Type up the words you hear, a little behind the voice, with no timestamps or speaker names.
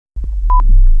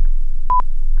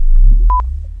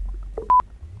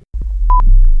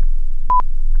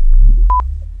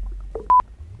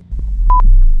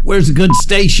Where's a good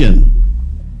station?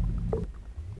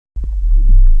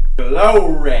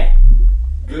 Glory.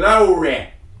 Glory.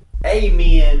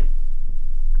 Amen.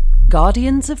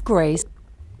 Guardians of Grace.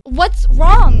 What's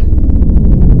wrong?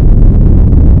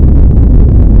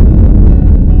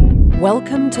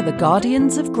 Welcome to the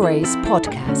Guardians of Grace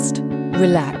podcast.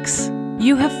 Relax.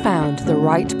 You have found the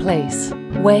right place.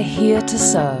 We're here to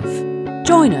serve.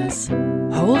 Join us,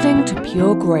 holding to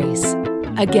pure grace.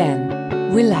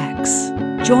 Again, relax.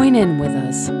 Join in with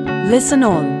us. Listen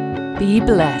on. Be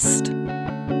blessed.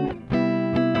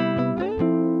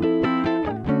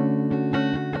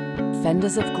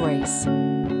 Fenders of Grace.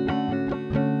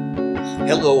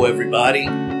 Hello, everybody.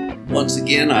 Once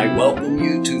again, I welcome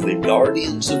you to the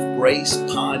Guardians of Grace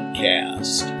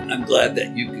podcast. I'm glad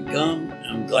that you could come.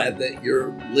 I'm glad that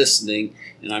you're listening.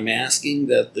 And I'm asking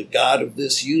that the God of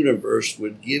this universe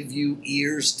would give you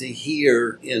ears to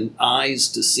hear and eyes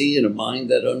to see and a mind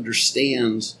that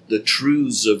understands the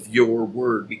truths of your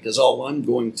word. Because all I'm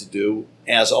going to do,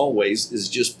 as always, is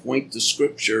just point to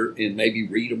Scripture and maybe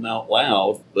read them out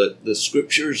loud. But the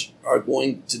Scriptures are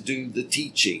going to do the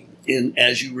teaching. And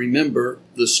as you remember,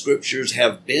 the Scriptures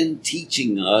have been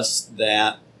teaching us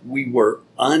that we were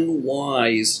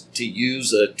unwise to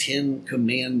use a 10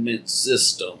 Commandment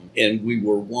system, and we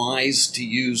were wise to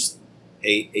use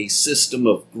a system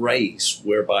of grace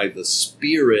whereby the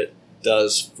Spirit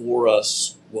does for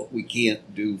us what we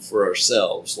can't do for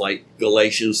ourselves, like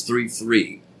Galatians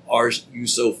 3:3. Are you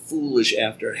so foolish,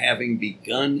 after having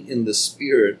begun in the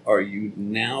Spirit, are you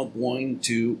now going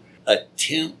to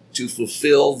attempt to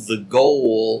fulfill the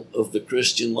goal of the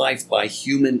Christian life by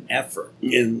human effort?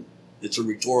 And it's a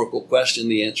rhetorical question.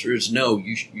 The answer is no.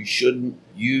 You shouldn't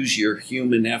use your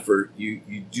human effort. You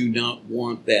do not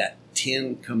want that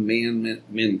 10 Commandment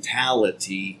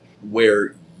mentality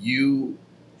where you,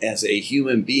 as a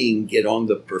human being, get on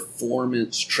the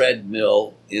performance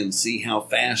treadmill and see how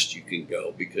fast you can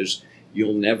go, because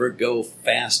you'll never go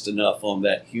fast enough on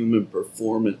that human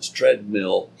performance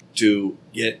treadmill to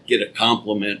get a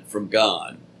compliment from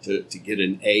God, to get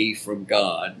an A from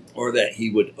God, or that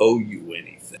He would owe you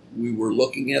anything. We were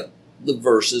looking at the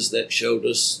verses that showed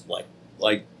us,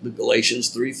 like the Galatians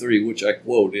 3:3, which I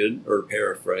quoted or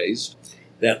paraphrased,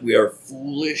 that we are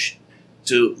foolish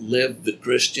to live the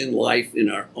Christian life in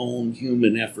our own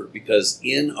human effort, because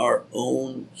in our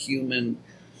own human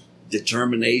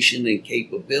determination and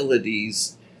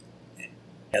capabilities,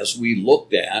 as we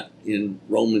looked at in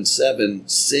Romans 7,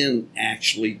 sin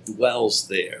actually dwells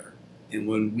there. And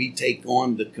when we take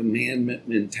on the commandment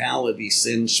mentality,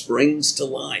 sin springs to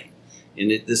light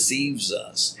and it deceives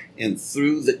us. And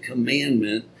through the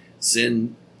commandment,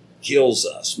 sin kills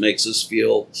us, makes us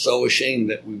feel so ashamed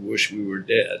that we wish we were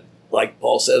dead. Like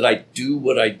Paul said, I do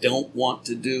what I don't want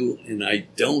to do, and I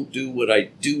don't do what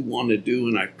I do want to do,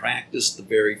 and I practice the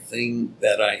very thing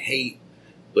that I hate.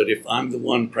 But if I'm the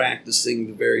one practicing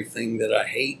the very thing that I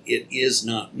hate, it is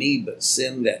not me, but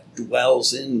sin that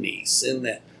dwells in me, sin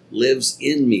that lives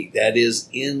in me, that is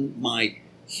in my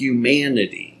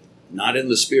humanity, not in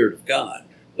the Spirit of God,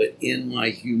 but in my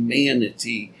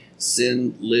humanity.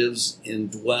 Sin lives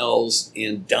and dwells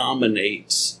and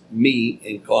dominates me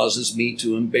and causes me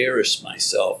to embarrass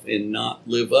myself and not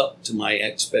live up to my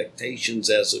expectations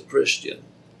as a Christian.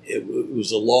 It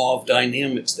was a law of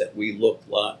dynamics that we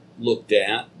looked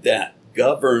at that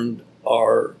governed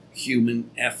our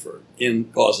human effort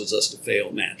and causes us to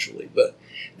fail naturally. But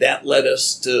that led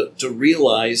us to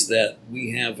realize that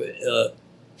we have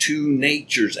two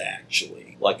natures,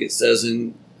 actually. Like it says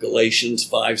in Galatians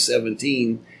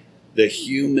 5:17, the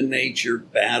human nature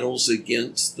battles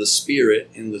against the Spirit,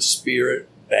 and the Spirit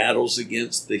battles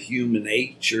against the human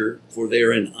nature, for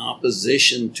they're in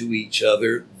opposition to each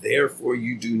other. Therefore,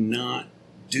 you do not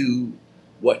do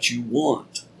what you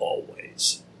want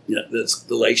always. That's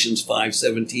Galatians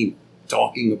 5:17,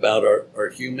 talking about our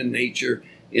human nature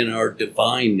and our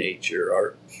divine nature,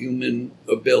 our human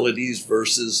abilities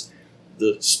versus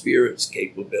the Spirit's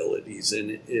capabilities.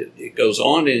 And it goes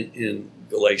on in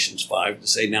Galatians 5 to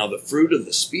say, now the fruit of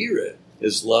the Spirit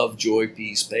is love, joy,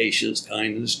 peace, patience,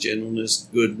 kindness, gentleness,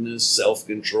 goodness,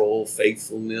 self-control,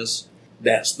 faithfulness.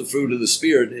 That's the fruit of the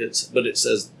Spirit. But it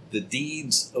says the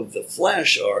deeds of the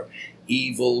flesh are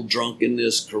evil,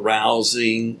 drunkenness,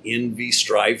 carousing, envy,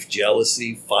 strife,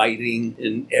 jealousy, fighting,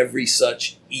 and every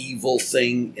such evil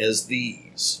thing as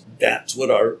these. That's what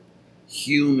our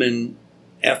human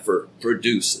effort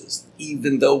produces.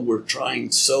 Even though we're trying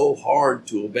so hard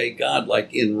to obey God,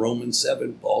 like in Romans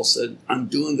 7, Paul said, I'm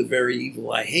doing the very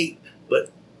evil I hate,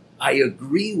 but I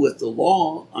agree with the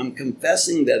law. I'm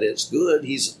confessing that it's good.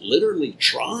 He's literally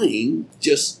trying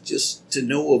just to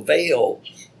no avail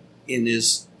in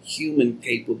his human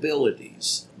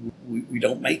capabilities. We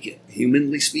don't make it.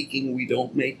 Humanly speaking, we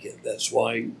don't make it. That's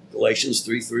why Galatians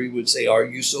 3:3 would say, are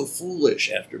you so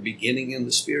foolish? After beginning in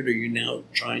the Spirit, are you now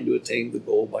trying to attain the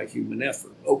goal by human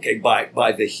effort? Okay,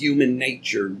 by the human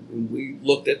nature. We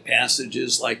looked at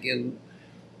passages like in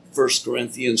 1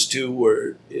 Corinthians 2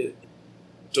 where it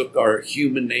took our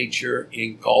human nature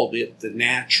and called it the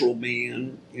natural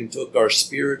man, and took our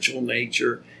spiritual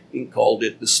nature and called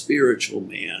it the spiritual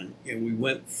man. And we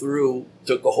went through,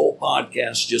 took a whole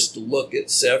podcast just to look at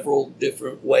several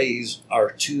different ways our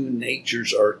two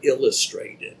natures are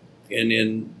illustrated. And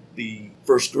in the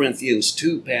 1 Corinthians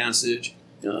 2 passage,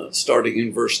 starting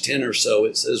in verse 10 or so,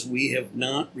 it says, we have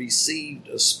not received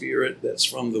a spirit that's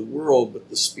from the world, but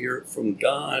the Spirit from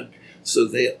God, so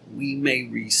that we may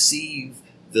receive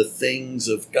the things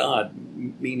of God,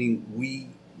 meaning we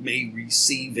may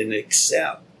receive and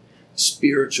accept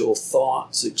spiritual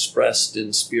thoughts expressed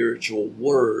in spiritual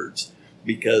words,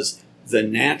 because the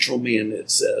natural man, it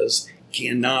says,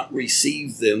 cannot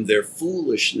receive them. They're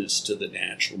foolishness to the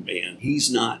natural man.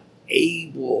 He's not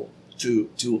able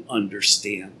to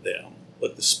understand them,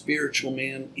 but the spiritual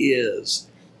man is.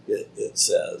 It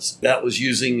says that was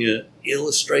using an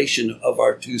illustration of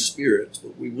our two spirits,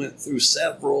 but we went through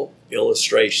several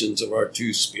illustrations of our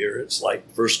two spirits, like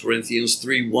 1 Corinthians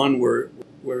 3:1,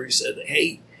 where he said,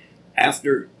 hey,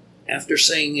 after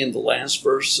saying in the last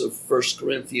verse of 1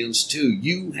 Corinthians 2,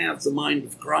 you have the mind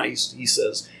of Christ, he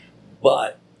says,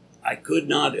 but I could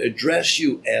not address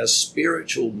you as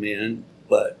spiritual men,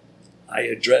 but I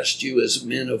addressed you as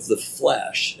men of the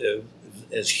flesh,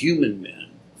 as human men.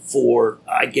 For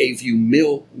I gave you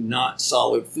milk, not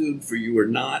solid food, for you were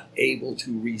not able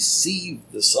to receive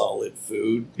the solid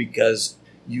food because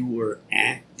you were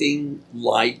acting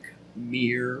like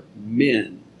mere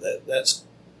men. That's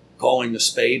calling a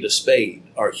spade.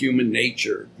 Our human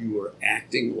nature, you were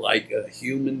acting like a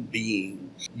human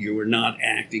being. You were not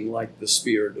acting like the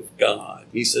Spirit of God.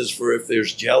 He says, for if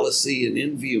there's jealousy and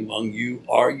envy among you,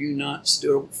 are you not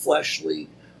still fleshly?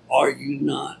 Are you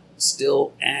not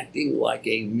still acting like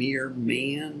a mere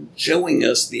man? Showing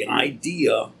us the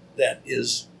idea that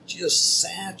is just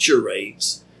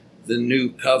saturates the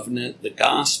new covenant. The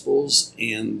Gospels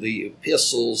and the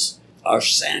epistles are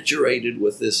saturated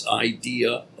with this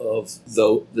idea of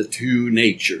the two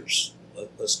natures.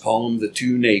 Let's call them the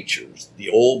two natures. The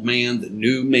old man, the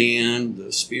new man,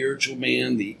 the spiritual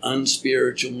man, the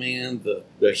unspiritual man,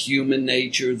 the human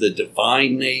nature, the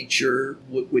divine nature,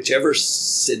 whichever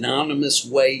synonymous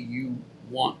way you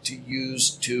want to use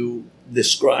to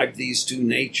describe these two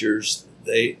natures,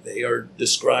 they are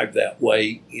described that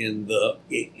way in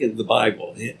the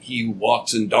Bible. He who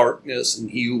walks in darkness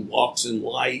and he who walks in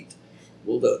light.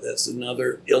 Well, that's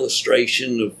another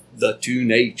illustration of the two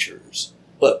natures.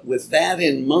 But with that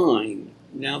in mind,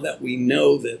 now that we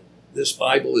know that this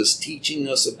Bible is teaching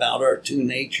us about our two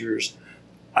natures,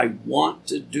 I want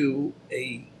to do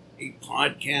a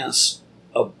podcast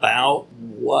about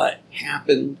what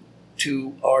happened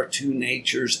to our two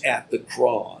natures at the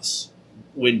cross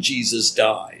when Jesus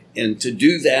died. And to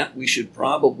do that, we should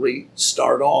probably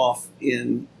start off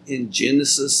in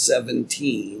Genesis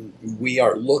 17. We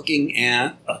are looking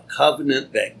at a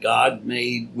covenant that God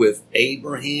made with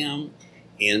Abraham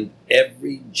and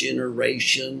every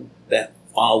generation that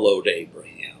followed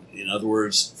Abraham. In other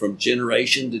words, from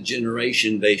generation to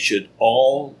generation, they should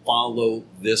all follow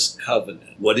this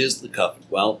covenant. What is the covenant?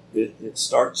 Well, it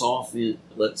starts off in,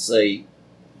 let's say,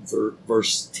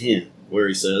 verse 10, where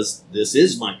he says, this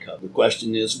is my covenant. The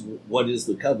question is, what is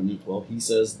the covenant? Well, he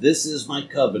says, this is my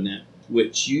covenant,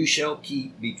 which you shall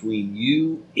keep between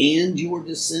you and your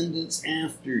descendants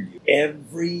after you.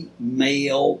 Every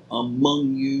male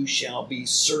among you shall be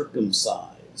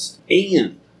circumcised,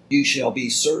 and you shall be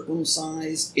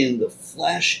circumcised in the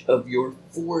flesh of your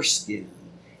foreskin,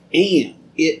 and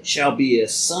it shall be a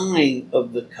sign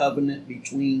of the covenant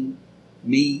between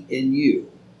me and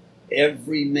you.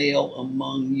 Every male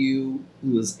among you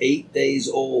who is 8 days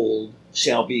old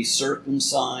shall be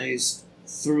circumcised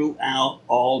throughout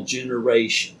all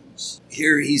generations.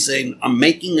 Here he's saying, I'm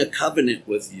making a covenant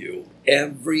with you.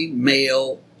 Every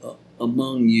male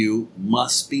among you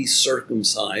must be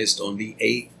circumcised on the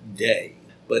 8th day.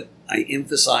 But I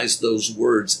emphasize those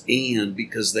words and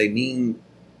because they mean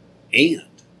and.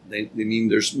 They mean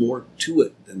there's more to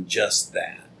it than just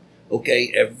that.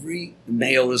 Okay, every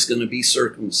male is going to be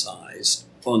circumcised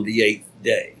on the 8th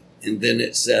day. And then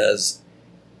it says,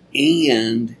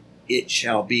 and it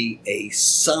shall be a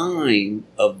sign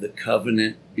of the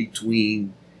covenant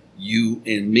between you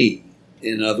and me.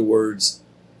 In other words,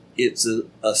 it's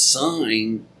a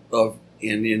sign of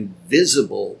an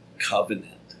invisible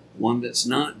covenant, one that's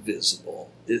not visible.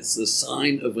 It's the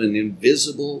sign of an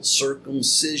invisible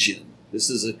circumcision. This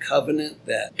is a covenant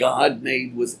that God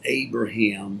made with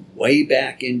Abraham way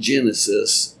back in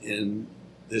Genesis, and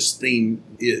this theme,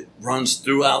 it runs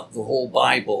throughout the whole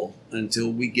Bible until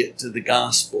we get to the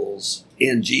Gospels,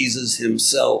 and Jesus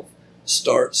himself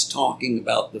starts talking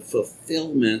about the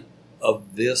fulfillment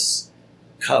of this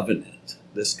covenant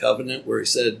where he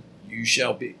said, you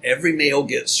shall be, every male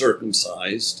gets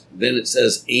circumcised. Then it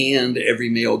says, and every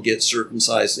male gets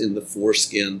circumcised in the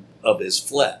foreskin of his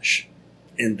flesh.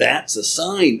 And that's a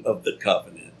sign of the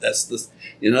covenant.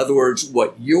 In other words,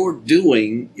 what you're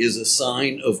doing is a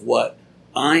sign of what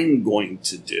I'm going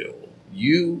to do.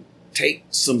 You take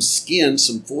some skin,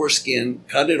 some foreskin,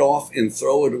 cut it off and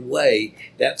throw it away.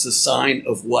 That's a sign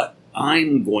of what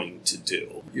I'm going to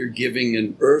do. You're giving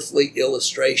an earthly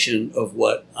illustration of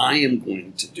what I am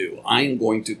going to do. I am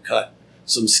going to cut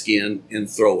some skin and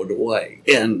throw it away.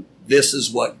 And this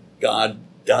is what God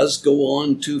does go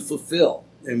on to fulfill.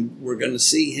 And we're going to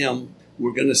see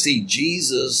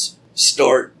Jesus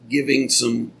start giving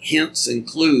some hints and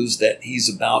clues that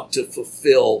he's about to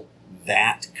fulfill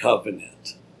that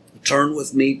covenant. Turn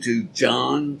with me to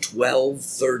John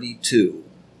 12:32.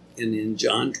 And in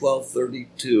John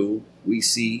 12:32, we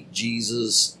see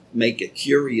Jesus make a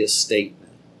curious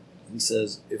statement. He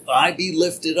says, if I be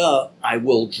lifted up, I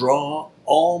will draw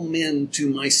all men to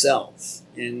myself.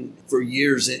 And for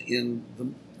years in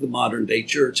the modern day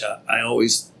church, I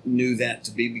always knew that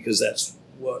to be, because that's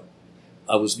what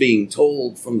I was being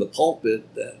told from the pulpit,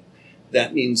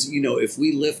 that means, if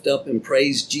we lift up and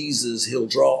praise Jesus, he'll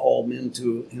draw all men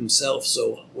to himself.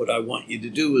 So what I want you to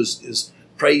do is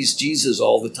praise Jesus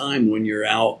all the time when you're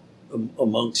out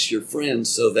amongst your friends,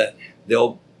 so that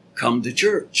they'll come to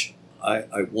church.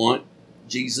 I want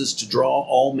Jesus to draw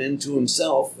all men to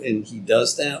himself, and he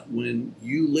does that when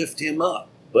you lift him up.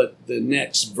 But the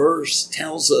next verse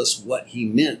tells us what he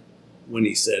meant when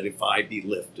he said, if I be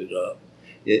lifted up.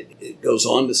 It goes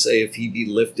on to say, if he be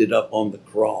lifted up on the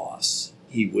cross,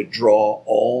 he would draw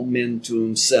all men to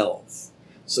himself.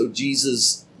 So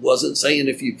Jesus wasn't saying,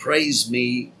 if you praise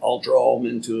me, I'll draw all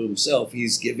men to himself.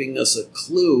 He's giving us a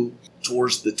clue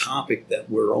towards the topic that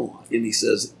we're on. And he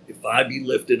says, if I be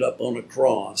lifted up on a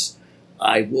cross,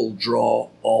 I will draw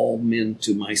all men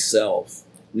to myself.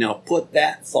 Now put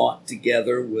that thought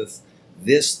together with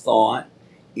this thought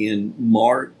in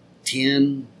Mark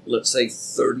 10, let's say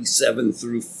 37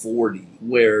 through 40,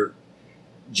 where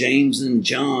James and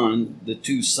John, the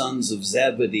two sons of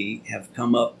Zebedee, have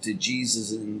come up to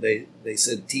Jesus and they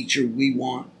said, Teacher, we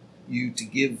want you to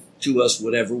give to us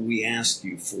whatever we ask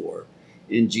you for.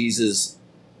 And Jesus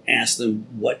asked them,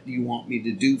 what do you want me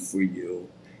to do for you?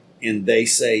 And they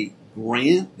say,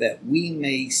 grant that we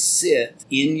may sit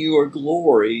in your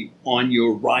glory on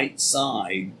your right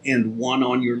side and one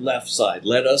on your left side.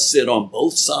 Let us sit on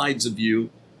both sides of you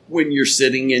when you're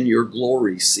sitting in your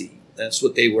glory seat. That's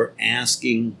what they were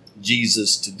asking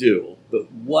Jesus to do. But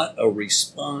what a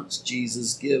response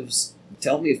Jesus gives.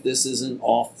 Tell me if this isn't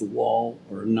off the wall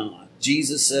or not.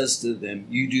 Jesus says to them,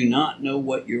 you do not know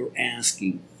what you're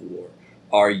asking for.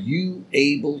 Are you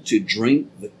able to drink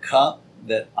the cup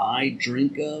that I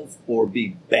drink of, or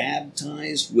be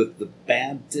baptized with the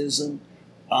baptism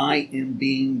I am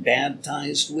being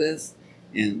baptized with?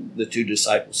 And the two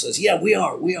disciples says, yeah, we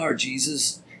are,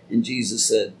 Jesus. And Jesus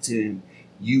said to him,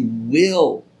 you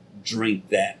will drink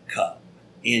that cup,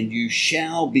 and you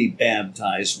shall be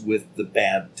baptized with the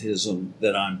baptism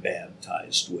that I'm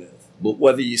baptized with. But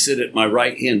whether you sit at my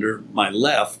right hand or my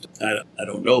left, I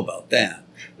don't know about that.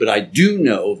 But I do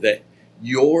know that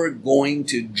you're going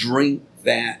to drink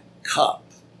that cup,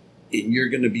 and you're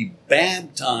going to be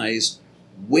baptized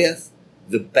with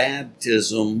the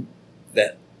baptism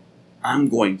that I'm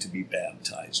going to be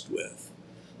baptized with.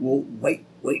 Well, wait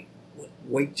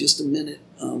just a minute.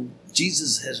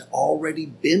 Jesus has already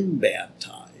been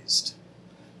baptized.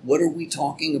 What are we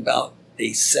talking about?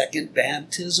 A second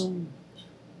baptism?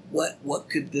 What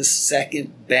could this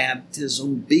second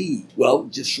baptism be? Well,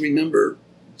 just remember,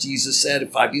 Jesus said,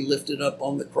 if I be lifted up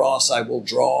on the cross, I will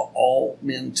draw all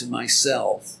men to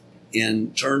myself.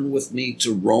 And turn with me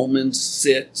to Romans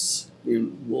 6.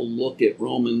 And we'll look at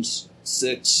Romans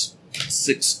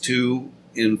 6:2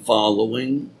 and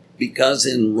following. Because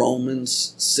in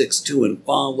Romans 6:2 and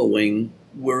following,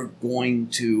 we're going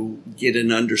to get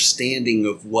an understanding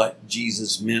of what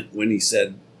Jesus meant when he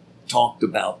talked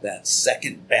about that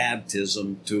second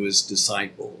baptism to his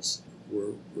disciples.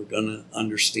 We're going to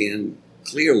understand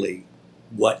clearly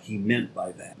what he meant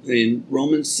by that. In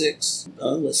Romans 6,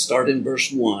 let's start in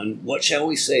verse 1. What shall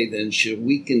we say then? Should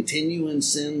we continue in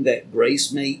sin that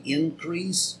grace may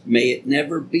increase? May it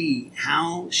never be.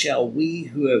 How shall we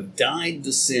who have died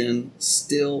to sin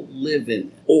still live in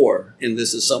it? Or, and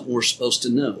this is something we're supposed to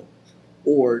know,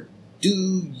 or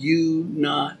do you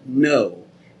not know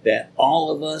that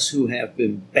all of us who have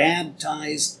been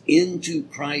baptized into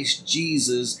Christ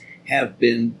Jesus have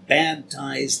been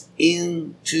baptized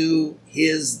into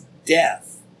his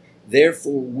death?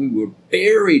 Therefore we were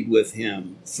buried with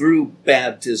him through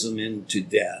baptism into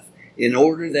death, in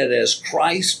order that as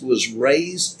Christ was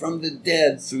raised from the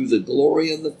dead through the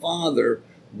glory of the Father,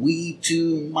 we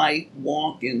too might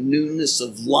walk in newness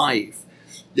of life.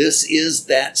 This is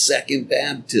that second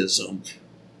baptism.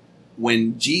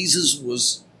 When Jesus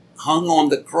was hung on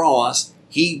the cross,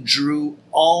 he drew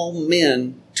all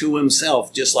men to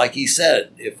himself, just like he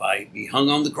said, if I be hung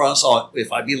on the cross,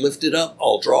 if I be lifted up,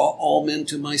 I'll draw all men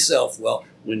to myself. Well,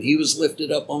 when he was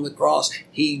lifted up on the cross,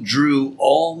 he drew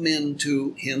all men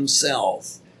to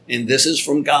himself. And this is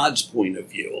from God's point of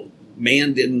view.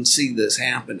 Man didn't see this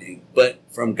happening, but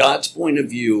from God's point of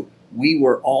view, we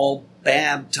were all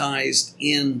baptized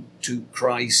into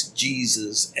Christ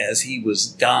Jesus as he was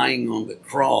dying on the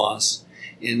cross.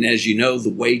 And as you know, the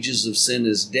wages of sin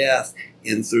is death.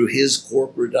 And through his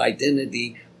corporate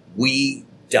identity, we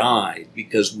died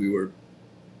because we were,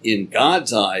 in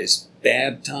God's eyes,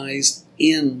 baptized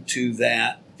into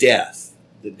that death,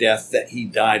 the death that he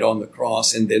died on the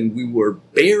cross. And then we were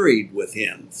buried with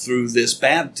him through this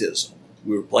baptism.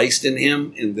 We were placed in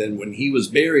him. And then when he was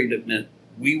buried, it meant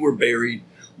we were buried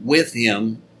with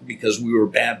him because we were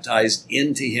baptized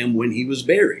into him when he was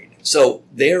buried. So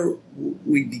there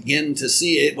we begin to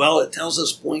see it. Well, it tells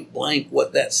us point blank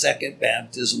what that second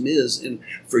baptism is. And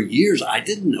for years, I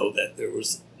didn't know that there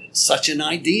was such an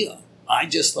idea. I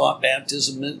just thought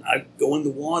baptism meant I'd go in the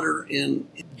water and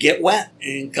get wet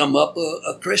and come up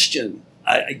a Christian.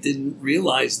 I didn't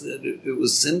realize that it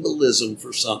was symbolism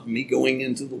for something. Me going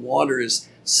into the water is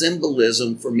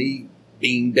symbolism for me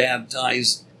being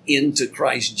baptized into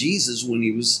Christ Jesus when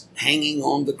he was hanging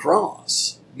on the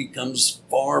cross. Becomes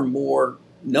far more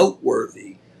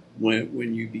noteworthy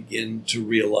when you begin to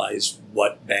realize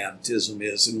what baptism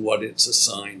is and what it's a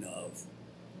sign of.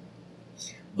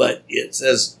 But it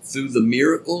says, through the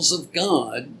miracles of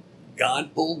God,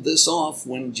 God pulled this off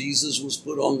when Jesus was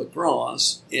put on the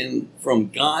cross. And from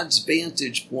God's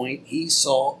vantage point, he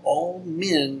saw all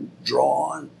men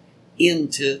drawn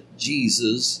into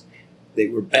Jesus. They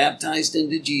were baptized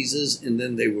into Jesus, and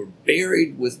then they were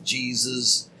buried with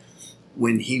Jesus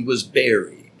when he was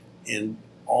buried. And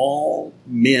all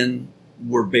men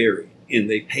were buried, and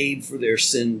they paid for their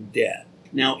sin debt.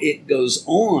 Now, it goes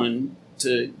on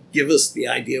to give us the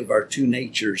idea of our two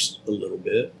natures a little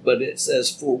bit, but it says,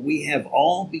 for we have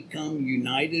all become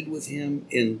united with him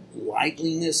in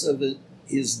likeness of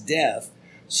his death.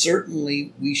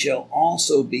 Certainly we shall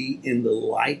also be in the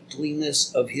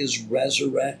likeness of his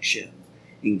resurrection.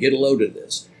 And get a load of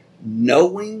this.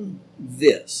 Knowing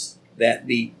this, that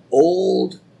the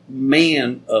old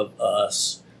man of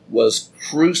us was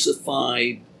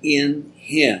crucified in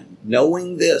him.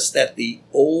 Knowing this, that the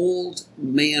old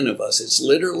man of us, it's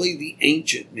literally the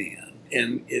ancient man,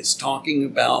 and it's talking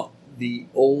about the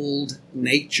old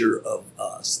nature of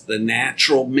us, the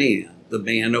natural man, the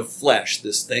man of flesh,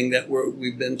 this thing that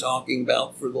we've been talking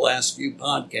about for the last few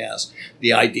podcasts,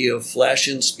 the idea of flesh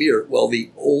and spirit. Well, the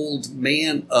old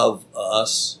man of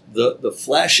us, the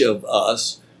flesh of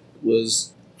us,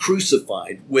 was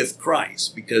crucified with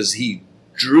Christ because he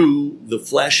drew the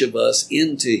flesh of us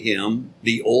into him,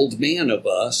 the old man of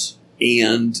us,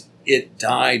 and it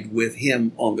died with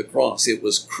him on the cross. It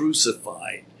was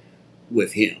crucified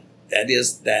with him. That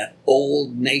is that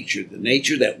old nature, the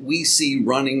nature that we see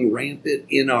running rampant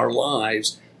in our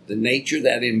lives, the nature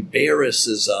that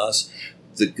embarrasses us.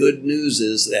 The good news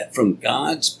is that from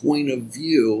God's point of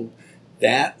view,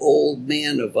 that old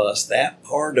man of us, that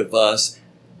part of us,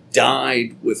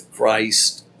 died with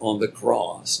Christ on the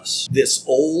cross. This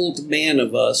old man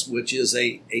of us, which is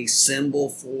a symbol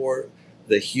for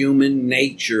the human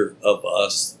nature of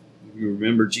us. You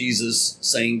remember Jesus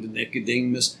saying to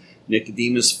Nicodemus,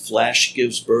 flesh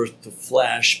gives birth to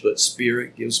flesh, but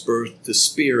spirit gives birth to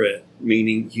spirit,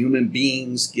 meaning human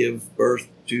beings give birth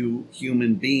to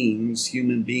human beings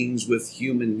with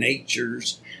human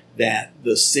natures that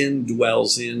the sin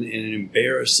dwells in and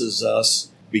embarrasses us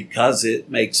because it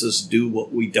makes us do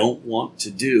what we don't want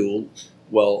to do.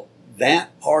 Well,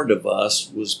 that part of us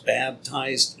was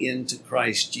baptized into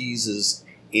Christ Jesus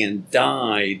and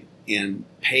died and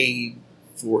paid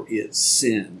for its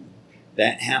sin.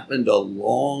 That happened a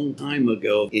long time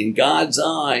ago. In God's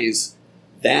eyes,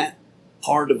 that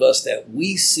part of us that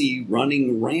we see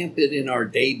running rampant in our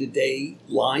day-to-day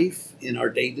life, in our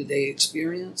day-to-day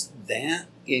experience, that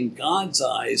in God's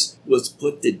eyes was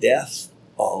put to death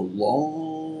a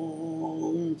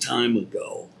long time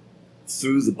ago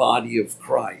through the body of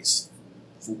Christ.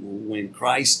 When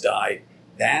Christ died,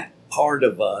 that part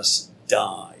of us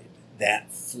died,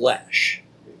 that flesh.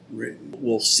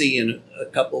 We'll see in a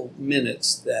couple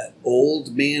minutes that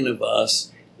old man of us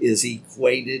is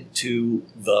equated to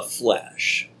the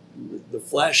flesh. The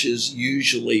flesh is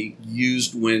usually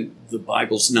used when the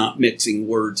Bible's not mixing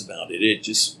words about it. It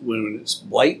just, when it's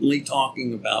blatantly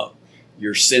talking about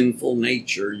your sinful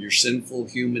nature, your sinful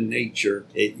human nature,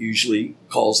 it usually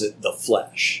calls it the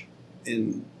flesh.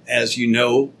 And as you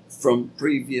know from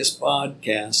previous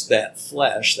podcasts, that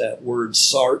flesh, that word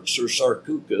sarx or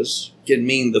sarkoukas, can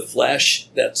mean the flesh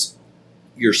that's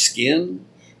your skin.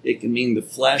 It can mean the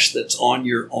flesh that's on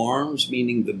your arms,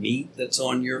 meaning the meat that's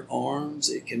on your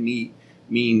arms. It can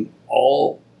mean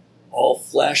all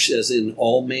flesh, as in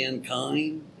all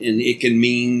mankind. And it can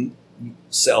mean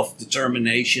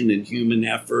self-determination and human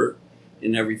effort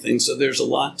and everything. So there's a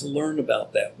lot to learn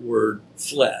about that word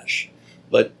flesh.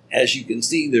 But as you can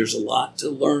see, there's a lot to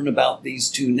learn about these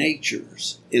two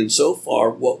natures. And so far,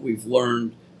 what we've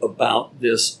learned about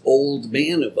this old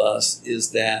man of us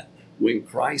is that when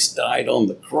Christ died on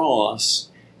the cross,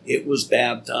 it was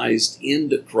baptized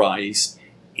into Christ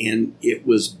and it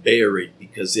was buried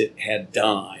because it had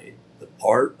died. The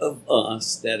part of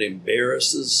us that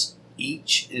embarrasses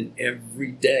each and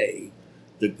every day,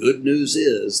 the good news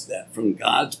is that from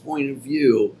God's point of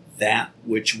view, that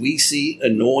which we see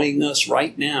annoying us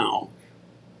right now,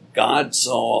 God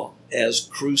saw as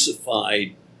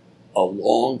crucified a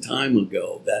long time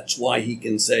ago. That's why he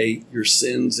can say, your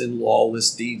sins and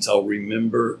lawless deeds I'll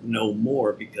remember no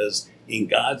more, because in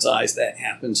God's eyes that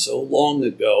happened so long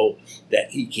ago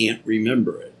that he can't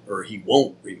remember it, or he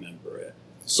won't remember it.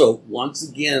 So once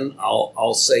again,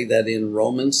 I'll say that in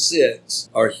Romans 6,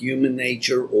 our human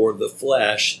nature or the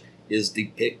flesh is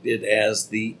depicted as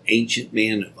the ancient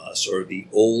man of us or the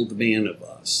old man of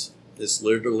us. It's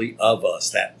literally of us,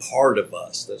 that part of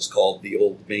us that's called the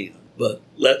old man. But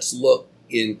let's look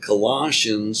in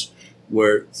Colossians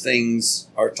where things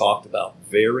are talked about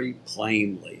very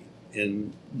plainly.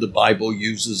 And the Bible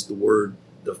uses the word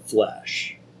the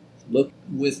flesh. Look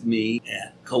with me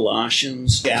at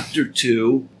Colossians chapter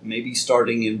 2, maybe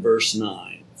starting in verse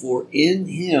 9. For in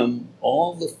him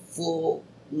all the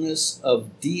fullness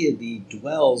of deity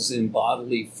dwells in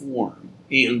bodily form.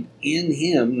 And in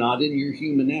him, not in your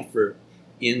human effort,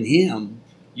 in him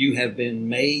you have been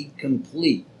made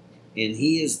complete. And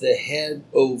he is the head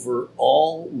over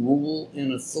all rule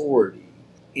and authority.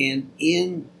 And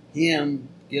in him,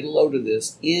 get a load of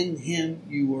this, in him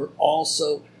you were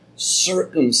also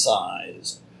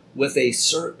circumcised with a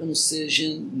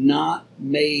circumcision not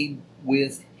made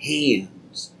with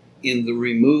hands, in the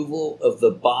removal of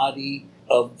the body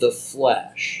of the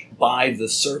flesh by the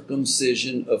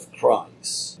circumcision of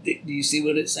Christ. Do you see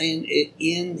what it's saying?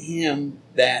 In him,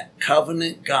 that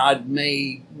covenant God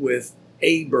made with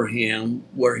Abraham,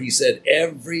 where he said,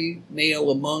 every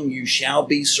male among you shall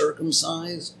be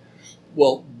circumcised.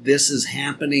 Well, this is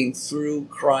happening through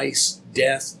Christ's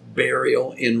death,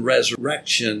 burial, and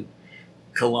resurrection.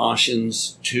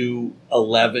 Colossians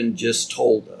 2:11 just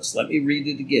told us. Let me read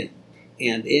it again.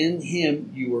 And in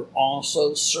him you were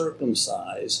also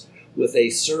circumcised with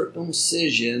a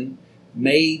circumcision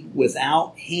made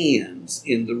without hands,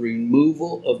 in the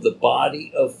removal of the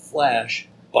body of flesh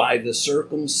by the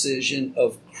circumcision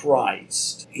of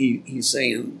Christ. He's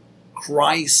saying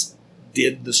Christ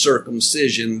did the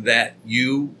circumcision that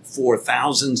you for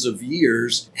thousands of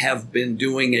years have been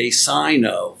doing a sign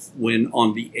of, when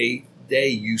on the 8th day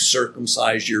you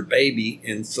circumcise your baby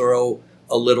and throw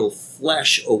a little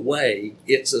flesh away.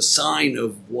 It's a sign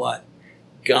of what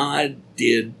God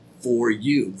did for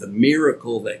you, the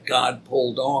miracle that God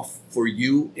pulled off for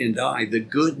you and I, the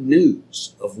good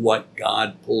news of what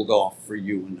God pulled off for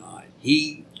you and I.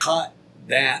 He cut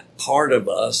that part of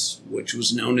us, which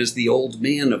was known as the old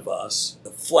man of us,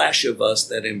 the flesh of us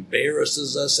that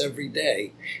embarrasses us every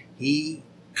day. He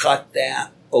cut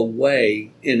that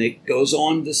away, and it goes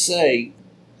on to say,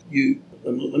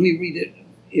 let me read it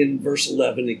in verse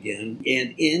 11 again.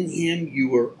 And in him you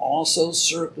were also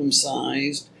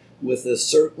circumcised with a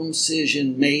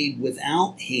circumcision made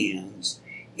without hands,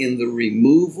 in the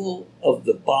removal of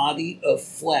the body of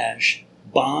flesh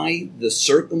by the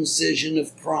circumcision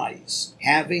of Christ,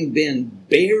 having been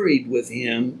buried with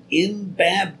him in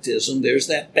baptism. There's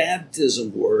that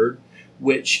baptism word,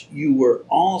 which you were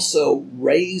also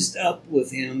raised up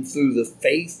with him through the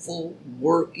faithful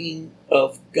working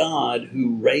of God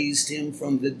who raised him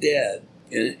from the dead.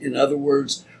 In other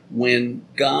words, when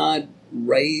God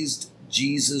raised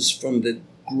Jesus from the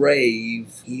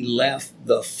grave, he left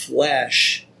the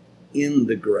flesh in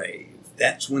the grave.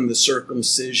 That's when the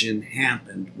circumcision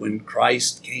happened. When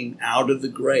Christ came out of the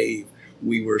grave,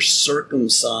 we were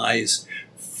circumcised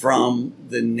from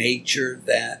the nature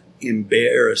that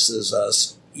embarrasses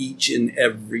us each and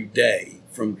every day.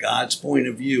 From God's point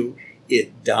of view,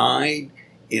 it died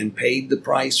and paid the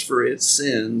price for its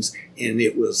sins, and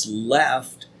it was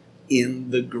left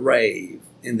in the grave.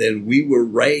 And then we were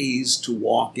raised to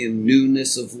walk in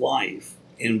newness of life.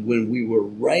 And when we were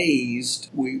raised,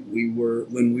 we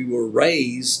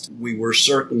were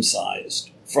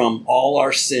circumcised from all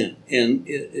our sin. And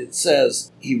it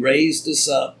says he raised us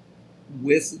up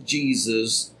with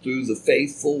Jesus through the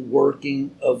faithful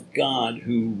working of God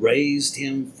who raised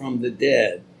him from the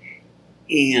dead.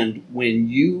 And when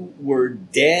you were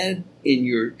dead in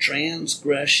your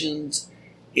transgressions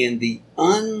and the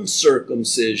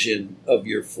uncircumcision of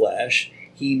your flesh,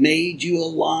 he made you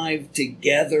alive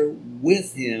together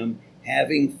with him,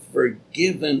 having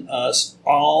forgiven us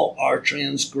all our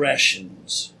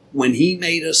transgressions. When he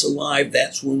made us alive,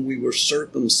 that's when we were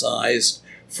circumcised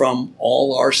from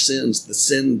all our sins, the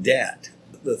sin debt,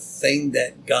 the thing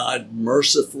that God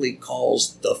mercifully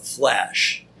calls the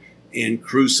flesh and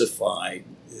crucified.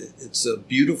 It's a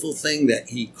beautiful thing that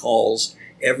he calls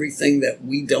everything that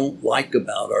we don't like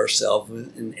about ourselves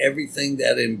and everything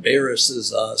that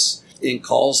embarrasses us and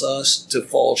calls us to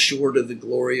fall short of the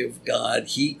glory of God.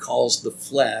 He calls the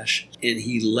flesh, and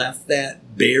he left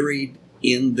that buried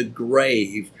in the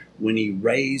grave when he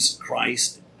raised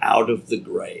Christ out of the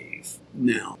grave.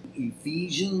 Now,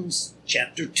 Ephesians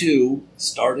chapter 2,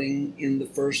 starting in the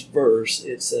first verse,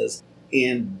 it says,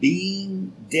 "And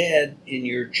being dead in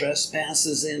your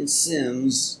trespasses and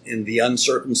sins," in the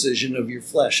uncircumcision of your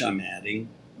flesh I'm adding,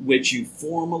 "which you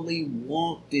formerly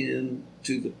walked in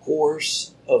to the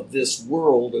course of this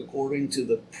world, according to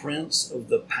the prince of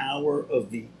the power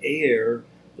of the air,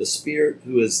 the spirit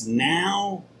who is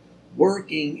now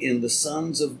working in the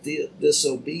sons of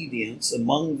disobedience.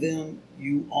 Among them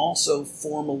you also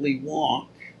formerly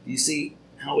walked." You see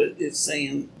how it's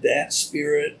saying that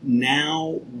spirit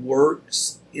now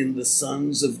works in the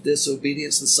sons of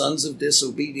disobedience. The sons of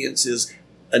disobedience is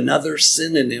another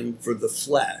synonym for the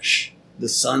flesh. The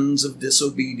sons of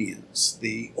disobedience,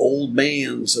 the old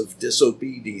mans of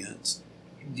disobedience.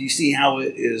 Do you see how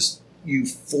it is you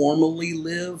formerly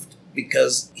lived?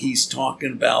 Because he's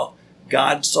talking about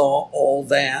God saw all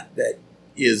that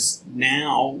is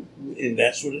now, and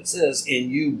that's what it says,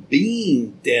 and you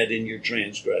being dead in your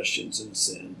transgressions and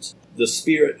sins, the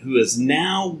spirit who is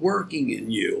now working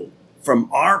in you. From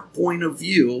our point of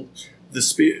view, the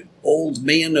spirit, old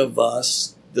man of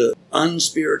us, the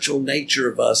unspiritual nature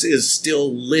of us is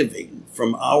still living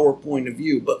from our point of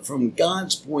view, but from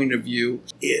God's point of view,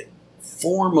 it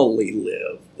formerly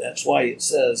lived. That's why it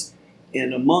says,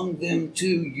 "And among them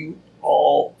too you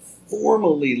all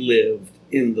formerly lived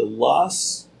in the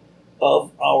lusts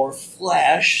of our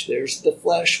flesh," there's the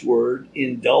flesh word,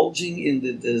 "indulging in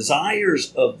the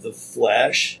desires of the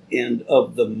flesh and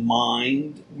of the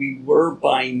mind. We were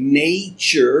by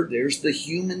nature," there's the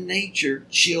human nature,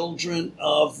 "children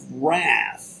of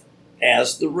wrath,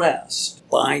 as the rest."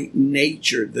 By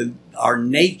nature, our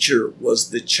nature was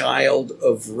the child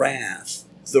of wrath.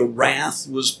 The wrath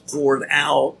was poured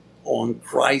out on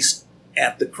Christ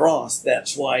at the cross.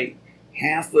 That's why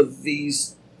half of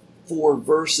these 4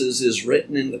 verses is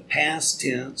written in the past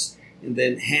tense, and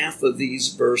then half of these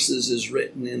verses is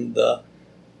written in the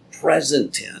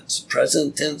present tense.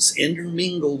 Present tense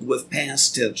intermingled with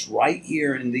past tense right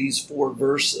here in these 4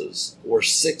 verses, or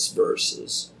 6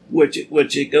 verses, which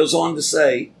it goes on to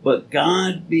say, "But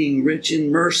God, being rich in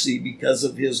mercy because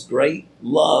of his great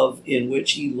love in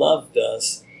which he loved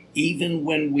us, even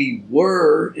when we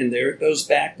were," and there it goes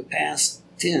back to past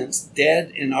tense,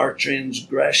 "dead in our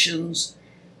transgressions,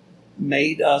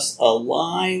 made us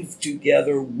alive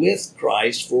together with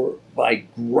Christ, for by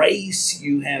grace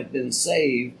you have been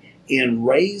saved, and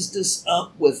raised us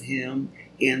up with him,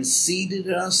 and seated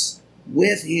us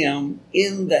with him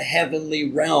in the heavenly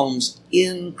realms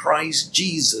in Christ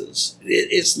Jesus."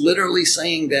 It's literally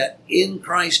saying that in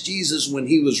Christ Jesus, when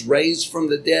he was raised from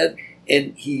the dead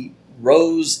and he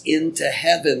rose into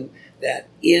heaven, that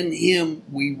in him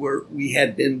we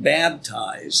had been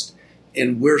baptized,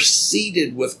 and we're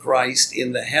seated with Christ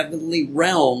in the heavenly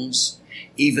realms,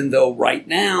 even though right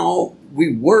now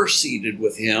we were seated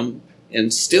with him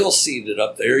and still seated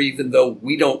up there, even though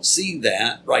we don't see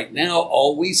that. Right now,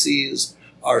 all we see is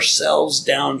ourselves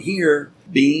down here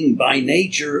being by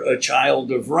nature a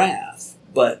child of wrath.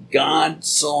 But God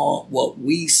saw what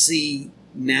we see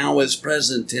now as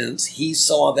present tense. He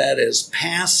saw that as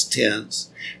past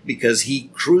tense because he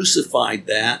crucified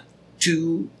that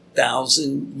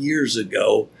 2,000 years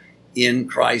ago in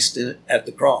Christ at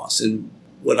the cross. And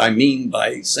what I mean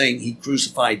by saying he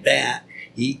crucified that,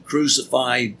 he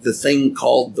crucified the thing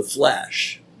called the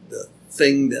flesh, the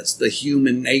thing that's the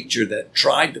human nature that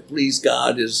tried to please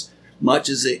God as much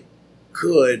as it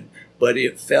could, but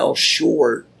it fell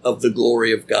short of the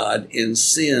glory of God and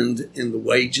sinned, and the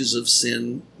wages of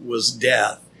sin was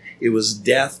death. It was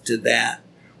death to that,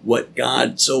 what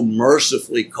God so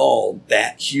mercifully called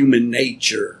that human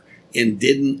nature, and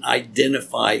didn't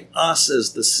identify us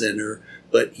as the sinner,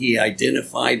 but he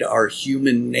identified our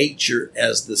human nature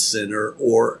as the sinner,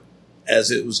 or as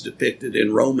it was depicted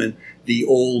in Romans, the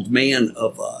old man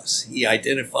of us. He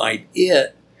identified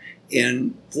it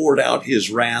and poured out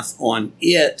his wrath on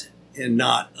it and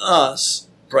not us,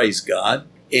 praise God.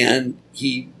 And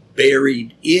he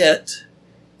buried it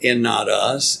and not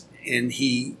us, and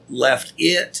he left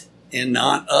it and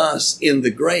not us in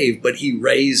the grave, but he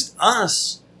raised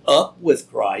us up with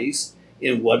Christ.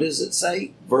 And what does it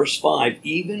say? Verse 5,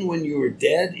 even when you were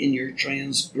dead in your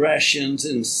transgressions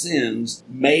and sins,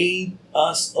 made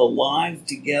us alive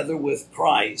together with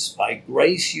Christ. By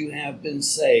grace you have been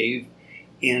saved,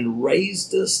 and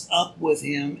raised us up with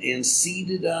him and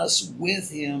seated us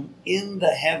with him in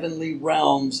the heavenly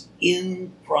realms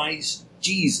in Christ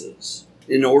Jesus,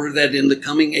 in order that in the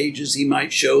coming ages he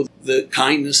might show the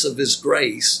kindness of his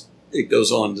grace, it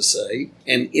goes on to say.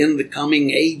 And in the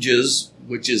coming ages,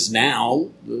 which is now,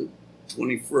 the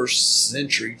 21st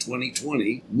century,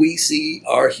 2020, we see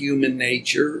our human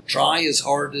nature try as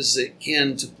hard as it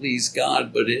can to please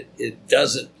God, but it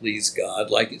doesn't please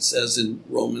God. Like it says in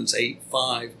Romans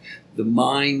 8:5, the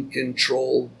mind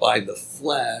controlled by the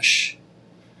flesh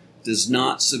does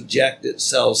not subject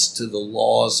itself to the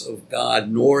laws of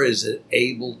God, nor is it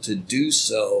able to do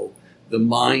so. The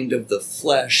mind of the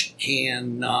flesh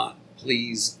cannot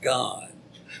please God.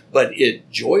 But it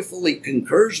joyfully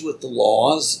concurs with the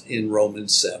laws in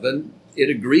Romans 7. It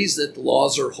agrees that the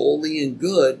laws are holy and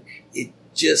good. It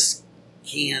just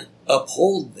can't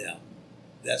uphold them.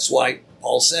 That's why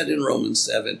Paul said in Romans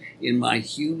 7, in my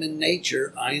human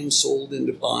nature, I am sold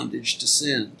into bondage to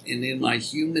sin. And in my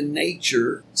human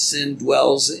nature, sin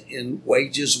dwells and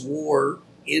wages war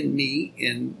in me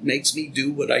and makes me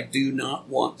do what I do not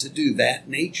want to do. That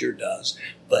nature does.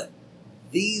 But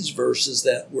these verses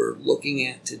that we're looking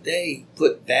at today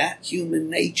put that human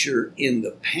nature in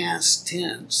the past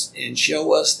tense and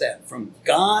show us that from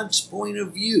God's point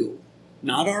of view,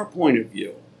 not our point of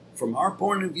view, from our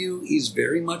point of view, he's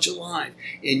very much alive.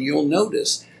 And you'll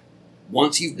notice,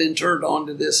 once you've been turned on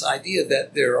to this idea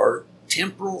that there are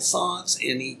temporal thoughts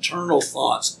and eternal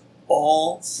thoughts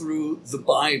all through the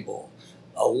Bible.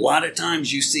 A lot of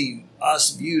times you see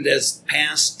us viewed as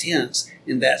past tense,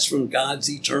 and that's from God's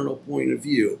eternal point of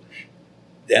view.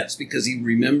 That's because he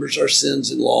remembers our sins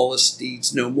and lawless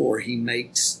deeds no more. He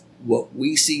makes what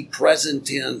we see present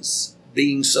tense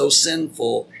being so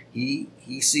sinful, he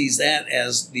sees that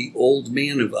as the old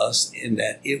man of us, and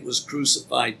that it was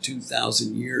crucified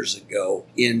 2,000 years ago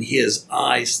in his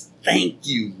eyes. Thank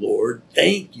you, Lord.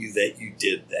 Thank you that you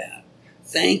did that.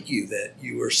 Thank you that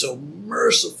you are so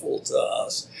merciful to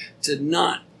us, to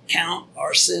not count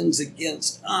our sins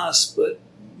against us, but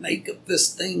make up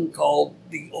this thing called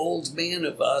the old man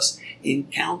of us and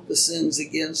count the sins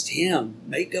against him.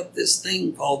 Make up this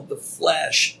thing called the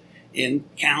flesh and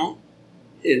count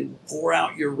and pour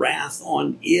out your wrath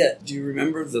on it. Do you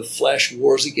remember the flesh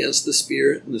wars against the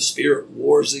spirit and the spirit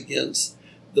wars against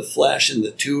the flesh, and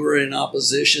the two are in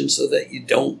opposition so that you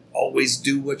don't always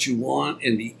do what you want?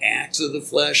 And the acts of the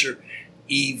flesh are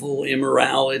evil,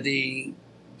 immorality,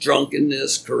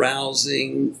 drunkenness,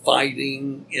 carousing,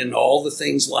 fighting, and all the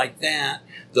things like that.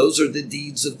 Those are the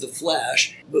deeds of the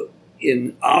flesh. But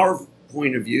in our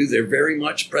point of view, they're very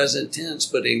much present tense.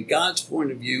 But in God's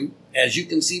point of view, as you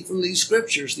can see from these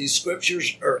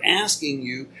scriptures are asking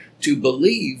you to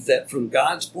believe that from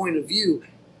God's point of view,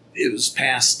 it was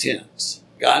past tense.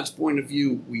 God's point of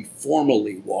view, we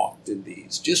formally walked in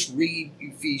these. Just read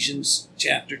Ephesians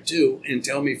chapter 2 and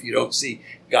tell me if you don't see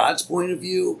God's point of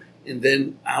view and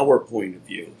then our point of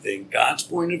view. Then God's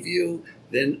point of view,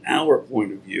 then our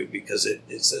point of view. Because it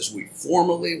says we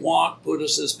formally walk, put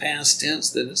us as past tense.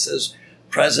 Then it says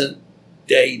present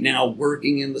day, now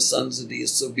working in the sons of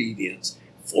disobedience.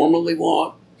 Formally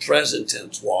walk, present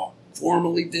tense walk.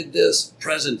 formerly did this,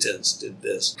 present tense did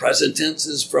this. Present tense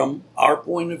is from our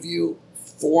point of view.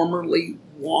 Formerly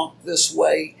walked this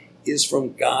way is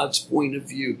from God's point of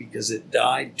view, because it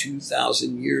died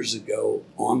 2,000 years ago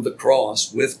on the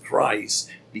cross with Christ,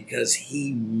 because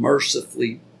he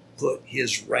mercifully put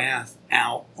his wrath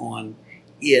out on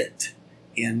it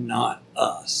and not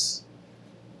us.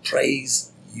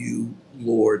 Praise you,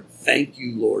 Lord. Thank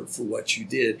you, Lord, for what you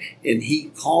did. And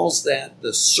he calls that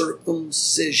the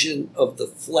circumcision of the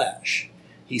flesh.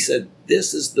 He said,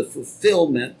 this is the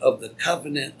fulfillment of the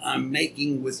covenant I'm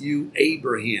making with you,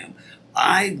 Abraham.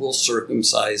 I will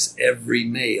circumcise every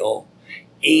male,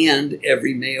 and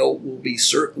every male will be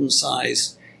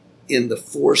circumcised in the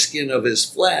foreskin of his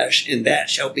flesh, and that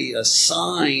shall be a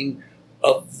sign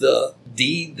of the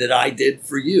deed that I did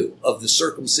for you, of the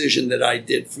circumcision that I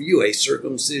did for you, a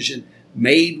circumcision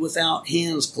made without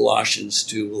hands, Colossians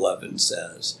 2:11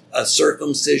 says. A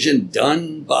circumcision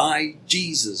done by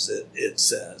Jesus, it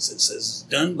says. It says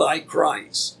done by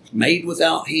Christ, made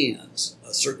without hands.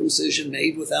 A circumcision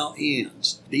made without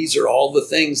hands. These are all the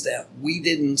things that we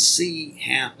didn't see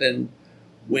happen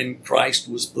when Christ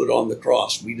was put on the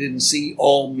cross. We didn't see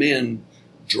all men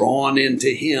drawn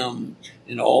into him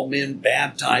and all men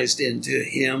baptized into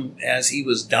him as he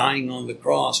was dying on the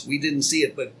cross. We didn't see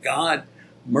it, but God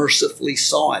mercifully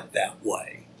saw it that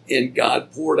way. And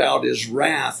God poured out his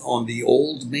wrath on the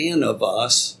old man of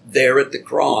us there at the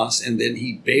cross, and then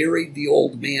he buried the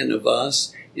old man of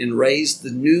us and raised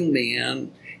the new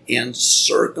man and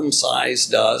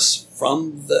circumcised us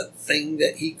from the thing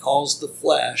that he calls the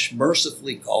flesh,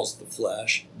 mercifully calls the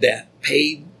flesh, that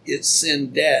paid its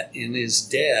sin debt and is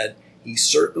dead. He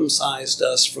circumcised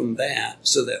us from that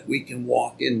so that we can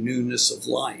walk in newness of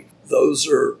life. Those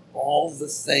are all the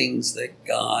things that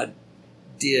God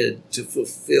did to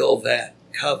fulfill that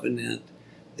covenant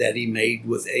that he made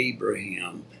with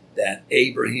Abraham, that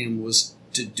Abraham was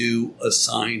to do a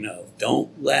sign of.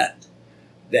 Don't let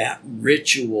that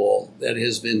ritual that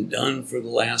has been done for the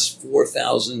last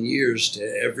 4,000 years to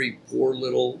every poor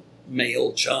little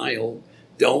male child,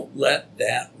 don't let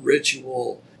that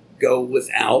ritual go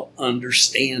without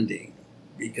understanding,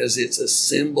 because it's a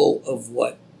symbol of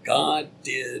what God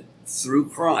did through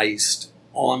Christ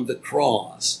on the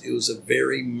cross. It was a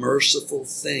very merciful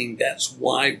thing. That's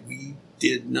why we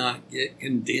did not get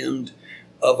condemned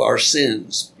of our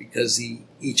sins, because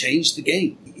he changed the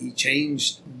game. He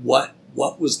changed what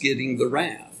was getting the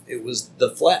wrath. It was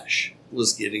the flesh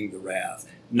was getting the wrath,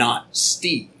 not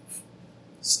Steve.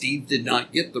 Steve did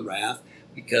not get the wrath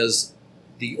because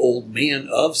the old man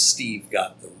of Steve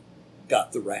got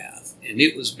the wrath, and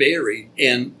it was buried.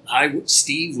 And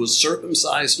Steve was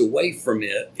circumcised away from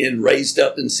it and raised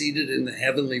up and seated in the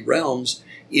heavenly realms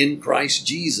in Christ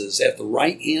Jesus at the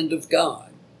right hand of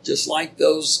God. Just like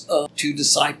those two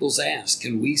disciples asked,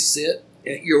 can we sit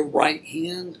at your right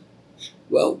hand?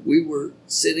 Well, we were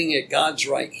sitting at God's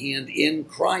right hand in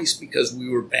Christ because we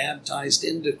were baptized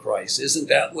into Christ. Isn't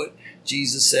that what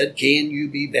Jesus said? Can you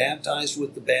be baptized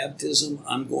with the baptism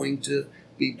I'm going to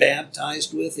be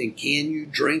baptized with? And can you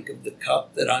drink of the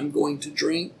cup that I'm going to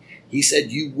drink? He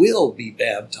said, you will be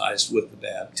baptized with the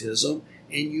baptism,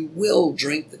 and you will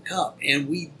drink the cup. And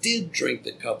we did drink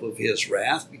the cup of his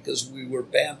wrath because we were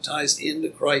baptized into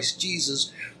Christ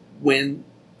Jesus when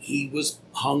he was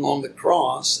hung on the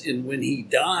cross, and when he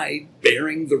died,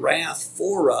 bearing the wrath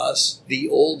for us, the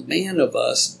old man of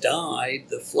us died,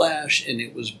 the flesh, and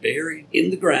it was buried in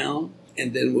the ground.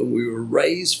 And then when we were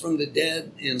raised from the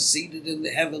dead and seated in the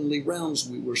heavenly realms,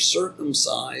 we were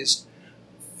circumcised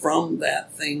from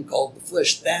that thing called the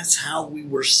flesh. That's how we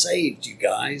were saved, you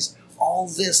guys. All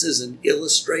this is an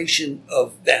illustration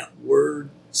of that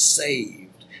word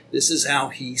saved. This is how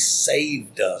he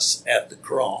saved us at the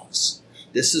cross.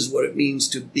 This is what it means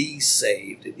to be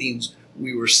saved. It means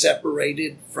we were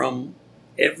separated from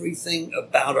everything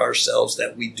about ourselves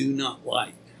that we do not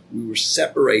like. We were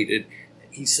separated.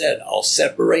 He said, I'll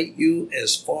separate you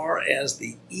as far as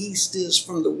the east is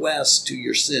from the west to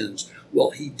your sins. Well,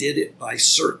 he did it by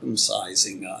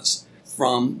circumcising us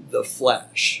from the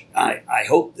flesh. I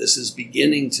hope this is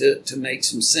beginning to make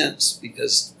some sense,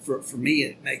 because for me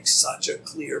it makes such a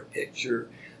clear picture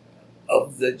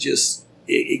of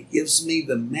it gives me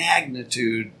the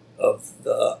magnitude of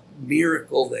the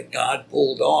miracle that God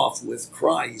pulled off with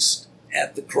Christ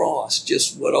at the cross,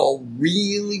 just what all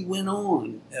really went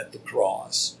on at the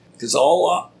cross. Because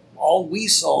all we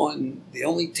saw, and the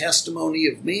only testimony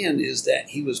of man, is that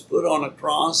he was put on a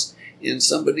cross and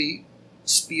somebody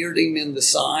speared him in the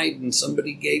side and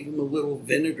somebody gave him a little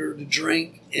vinegar to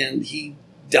drink and he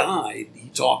died. He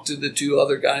talked to the two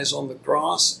other guys on the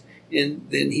cross and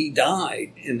then he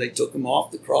died, and they took him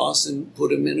off the cross and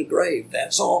put him in a grave.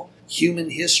 That's all human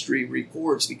history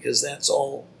records, because that's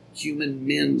all human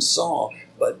men saw.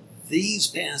 But these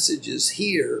passages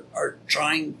here are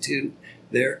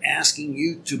they're asking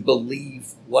you to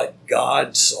believe what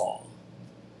God saw.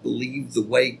 Believe the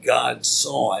way God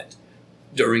saw it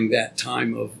during that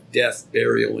time of death,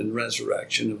 burial, and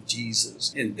resurrection of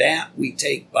Jesus. And that we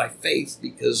take by faith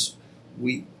because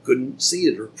we couldn't see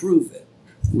it or prove it.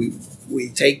 We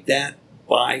take that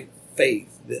by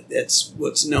faith. That's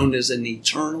what's known as an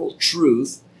eternal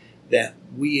truth that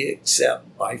we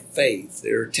accept by faith.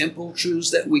 There are temporal truths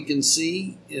that we can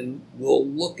see, and we'll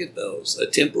look at those. A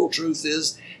temporal truth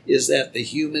is that the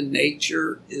human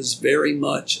nature is very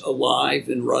much alive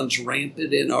and runs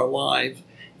rampant in our lives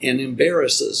and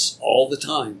embarrasses all the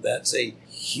time. That's a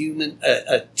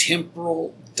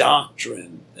temporal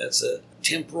doctrine. That's a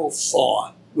temporal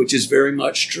thought, which is very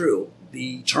much true.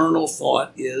 The eternal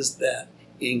thought is that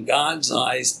in God's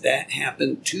eyes, that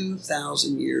happened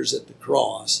 2,000 years at the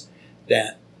cross.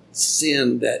 That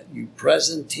sin that you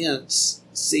present tense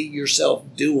see yourself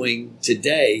doing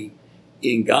today,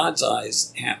 in God's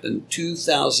eyes, happened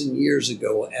 2,000 years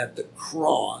ago at the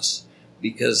cross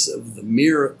because of the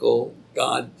miracle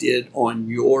God did on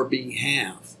your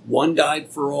behalf. One died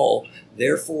for all,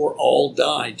 therefore all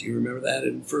died. Do you remember that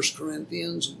in 1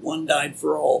 Corinthians? One died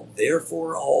for all,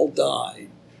 therefore all died.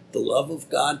 The love of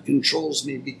God controls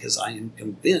me because I am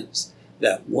convinced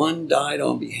that one died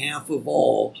on behalf of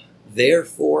all,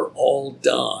 therefore all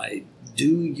died.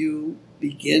 Do you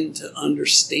begin to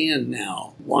understand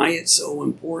now why it's so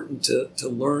important to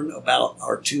learn about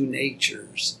our two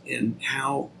natures and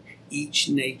how each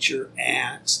nature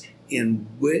acts and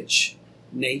which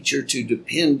nature to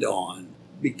depend on?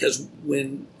 Because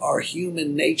when our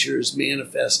human nature is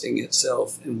manifesting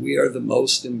itself and we are the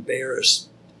most embarrassed,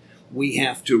 we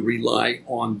have to rely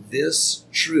on this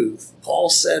truth. Paul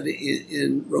said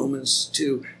in Romans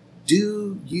 2,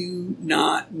 do you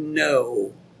not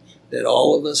know that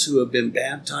all of us who have been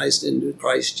baptized into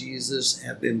Christ Jesus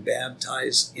have been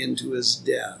baptized into his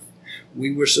death?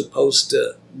 We were supposed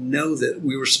to know that.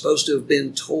 We were supposed to have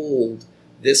been told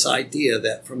this idea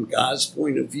that from God's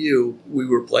point of view, we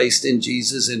were placed in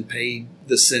Jesus and paid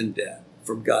the sin debt.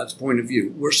 From God's point of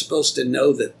view, we're supposed to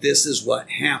know that this is what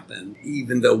happened,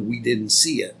 even though we didn't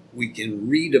see it. We can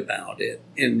read about it,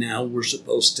 and now we're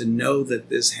supposed to know that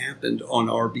this happened on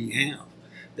our behalf,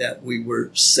 that we were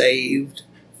saved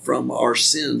from our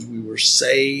sins. We were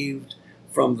saved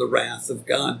from the wrath of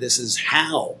God. This is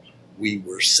how we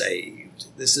were saved.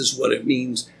 This is what it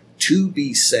means to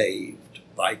be saved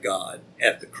by God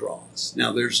at the cross.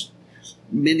 Now, there's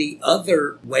many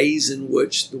other ways in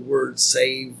which the word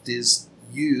saved is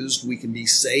used. We can be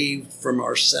saved from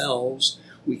ourselves.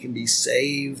 We can be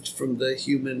saved from the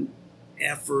human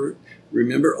effort.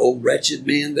 Remember, O wretched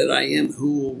man that I am,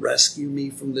 who will rescue me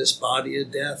from this body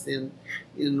of death in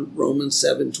Romans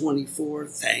 7:24.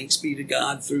 Thanks be to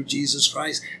God through Jesus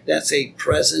Christ. That's a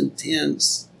present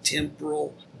tense,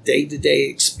 temporal, day-to-day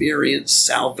experience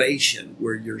salvation,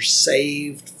 where you're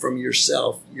saved from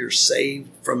yourself. You're saved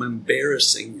from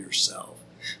embarrassing yourself.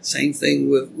 Same thing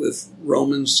with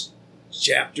Romans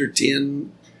chapter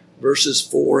 10, verses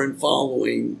 4 and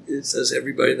following. It says,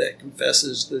 everybody that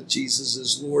confesses that Jesus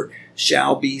is Lord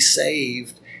shall be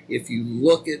saved. If you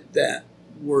look at that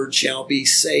word shall be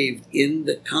saved in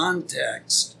the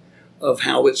context of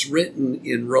how it's written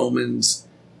in Romans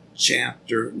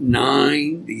chapter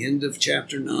 9, the end of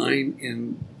chapter 9,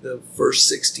 and the first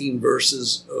 16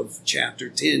 verses of chapter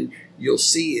 10, you'll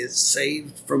see it's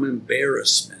saved from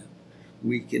embarrassment.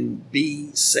 We can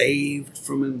be saved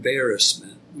from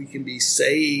embarrassment. We can be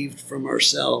saved from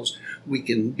ourselves. We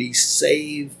can be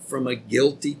saved from a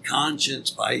guilty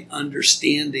conscience by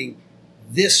understanding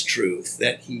this truth,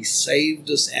 that he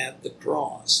saved us at the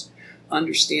cross.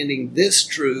 Understanding this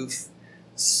truth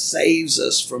saves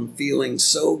us from feeling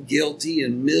so guilty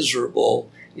and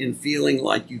miserable and feeling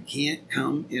like you can't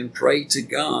come and pray to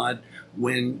God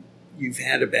when you've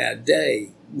had a bad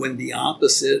day, when the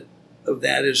opposite of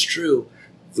that is true.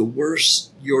 The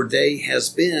worse your day has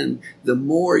been, the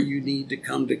more you need to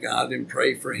come to God and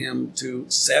pray for him to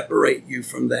separate you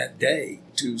from that day,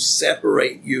 to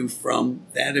separate you from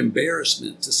that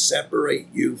embarrassment, to separate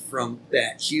you from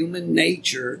that human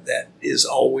nature that is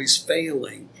always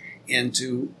failing, and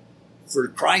for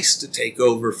Christ to take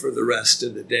over for the rest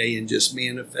of the day and just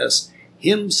manifest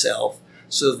himself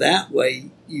So that way,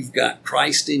 you've got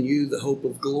Christ in you, the hope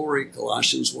of glory,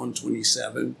 Colossians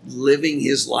 1:27, living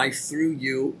his life through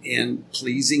you and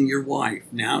pleasing your wife.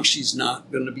 Now she's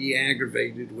not going to be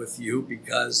aggravated with you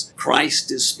because Christ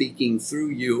is speaking through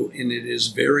you, and it is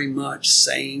very much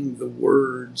saying the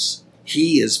words.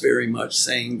 He is very much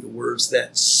saying the words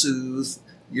that soothe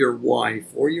your wife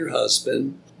or your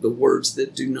husband, the words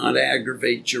that do not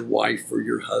aggravate your wife or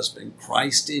your husband.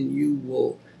 Christ in you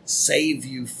will save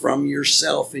you from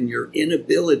yourself and your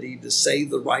inability to say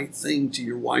the right thing to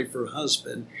your wife or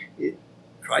husband.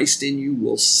 Christ in you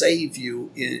will save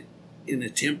you in a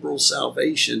temporal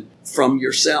salvation from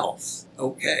yourself.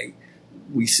 Okay,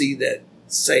 we see that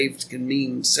saved can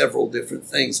mean several different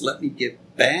things. Let me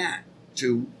get back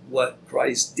to what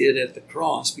Christ did at the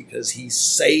cross, because he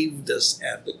saved us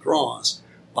at the cross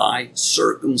by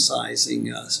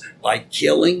circumcising us, by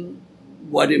killing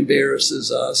what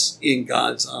embarrasses us in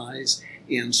God's eyes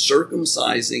and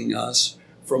circumcising us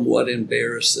from what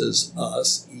embarrasses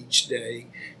us each day,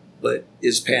 but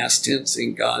is past tense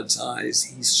in God's eyes.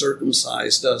 He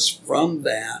circumcised us from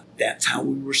that. That's how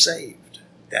we were saved.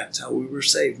 That's how we were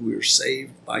saved. We were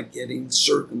saved by getting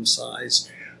circumcised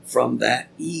from that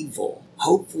evil.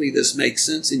 Hopefully this makes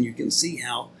sense and you can see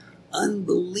how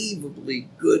unbelievably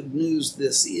good news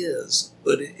this is.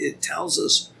 But it tells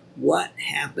us what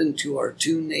happened to our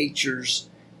two natures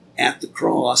at the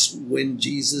cross when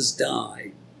Jesus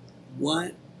died.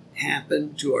 What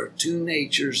happened to our two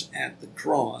natures at the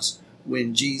cross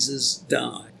when Jesus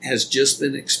died has just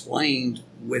been explained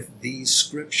with these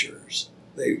scriptures.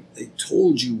 They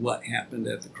told you what happened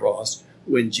at the cross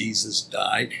when Jesus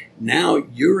died. Now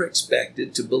you're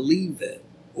expected to believe it.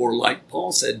 Or like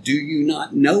Paul said, do you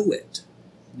not know it?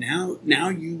 Now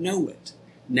you know it.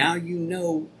 Now you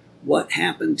know what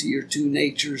happened to your two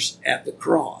natures at the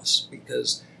cross,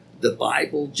 because the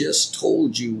Bible just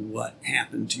told you what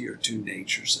happened to your two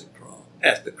natures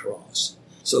at the cross.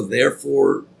 So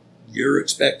therefore, you're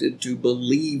expected to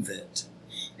believe it.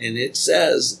 And it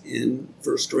says in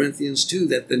 1 Corinthians 2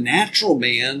 that the natural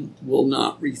man will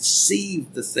not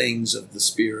receive the things of the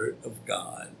Spirit of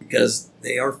God because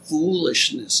they are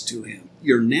foolishness to him.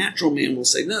 Your natural man will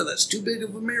say, no, that's too big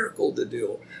of a miracle to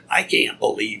do. I can't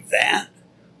believe that.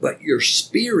 But your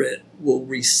spirit will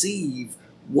receive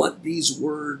what these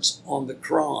words on the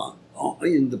cross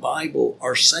in the Bible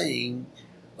are saying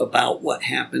about what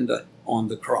happened on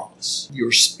the cross.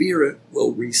 Your spirit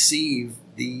will receive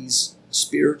these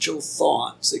spiritual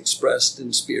thoughts expressed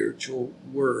in spiritual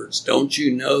words. Don't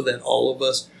you know that all of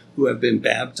us who have been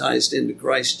baptized into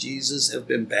Christ Jesus have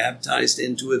been baptized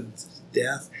into his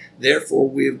death? Therefore,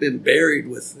 we have been buried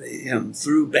with him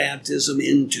through baptism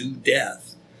into death,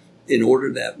 in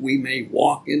order that we may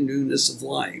walk in newness of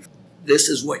life. This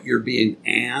is what you're being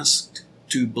asked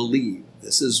to believe.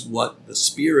 This is what the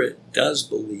Spirit does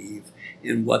believe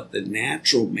and what the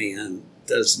natural man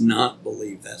does not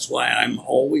believe. That's why I'm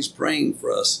always praying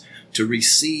for us to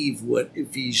receive what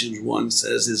Ephesians 1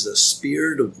 says is a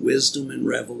spirit of wisdom and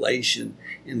revelation,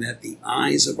 and that the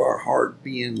eyes of our heart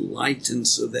be enlightened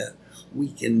so that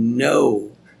we can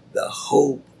know the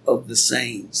hope of the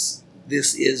saints.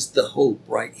 This is the hope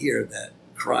right here, that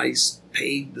Christ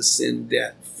paid the sin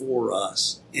debt for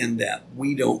us and that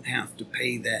we don't have to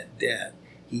pay that debt.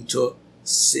 He took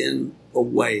sin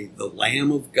away, the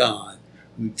Lamb of God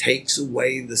who takes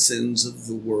away the sins of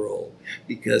the world,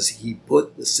 because he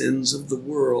put the sins of the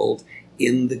world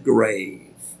in the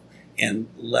grave and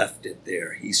left it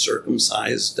there. He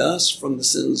circumcised us from the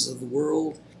sins of the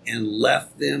world and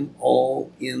left them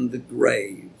all in the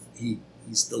grave.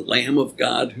 He's the Lamb of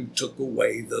God who took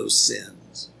away those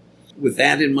sins. With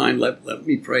that in mind, let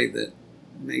me pray that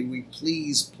may we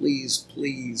please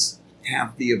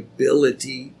have the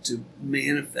ability to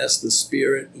manifest the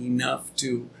Spirit enough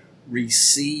to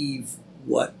receive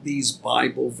what these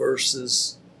Bible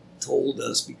verses told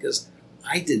us, because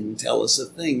I didn't tell us a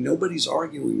thing. Nobody's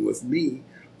arguing with me.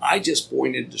 I just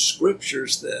pointed to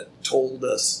scriptures that told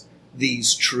us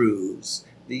these truths.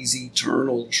 These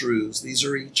eternal truths. These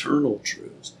are eternal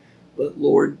truths. But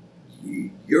Lord,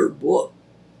 your book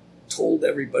told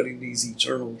everybody these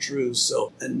eternal truths.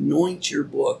 So anoint your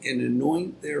book and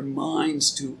anoint their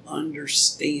minds to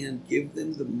understand. Give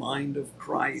them the mind of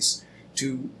Christ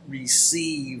to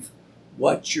receive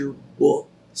what your book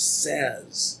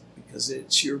says. Because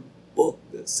it's your book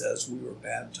that says we were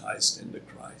baptized into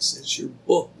Christ. It's your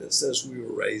book that says we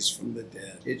were raised from the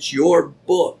dead. It's your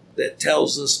book that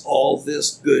tells us all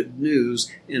this good news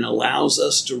and allows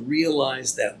us to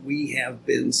realize that we have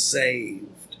been saved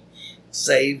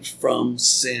from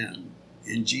sin.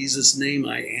 In Jesus' name,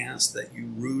 I ask that you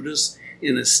root us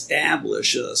and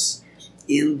establish us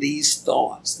in these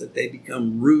thoughts, that they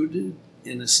become rooted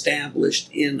and established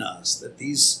in us, that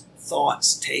these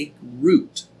thoughts take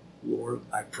root. Lord,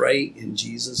 I pray in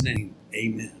Jesus' name,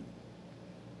 amen.